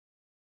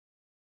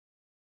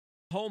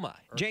Oklahoma.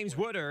 James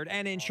Woodard,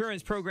 an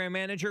insurance program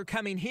manager,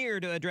 coming here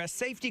to address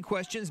safety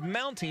questions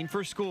mounting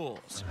for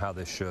schools. How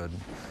they should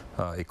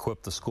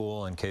equip the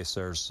school in case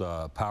there's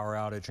power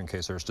outage, in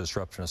case there's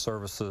disruption of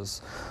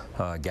services,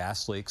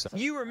 gas leaks.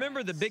 You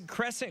remember the big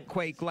Crescent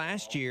quake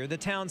last year. The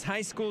town's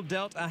high school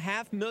dealt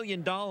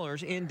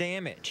 $500,000 in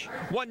damage.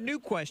 One new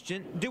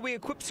question: do we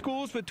equip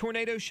schools with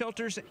tornado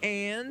shelters?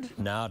 And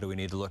now do we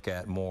need to look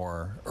at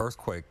more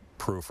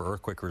earthquake-proof or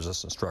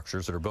earthquake-resistant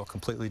structures that are built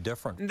completely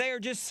different? They are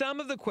just some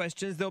of the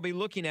questions they'll be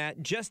looking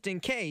at just in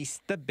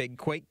case the big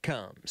quake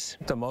comes.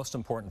 The most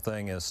important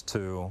thing is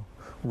to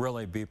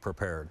really be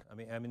prepared.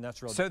 I mean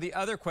that's really. So the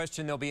other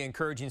question they'll be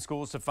encouraging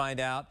schools to find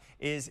out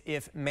is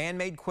if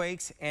man-made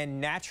quakes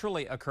and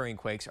naturally occurring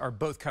quakes are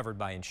both covered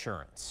by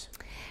insurance.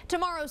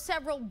 Tomorrow,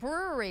 several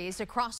breweries across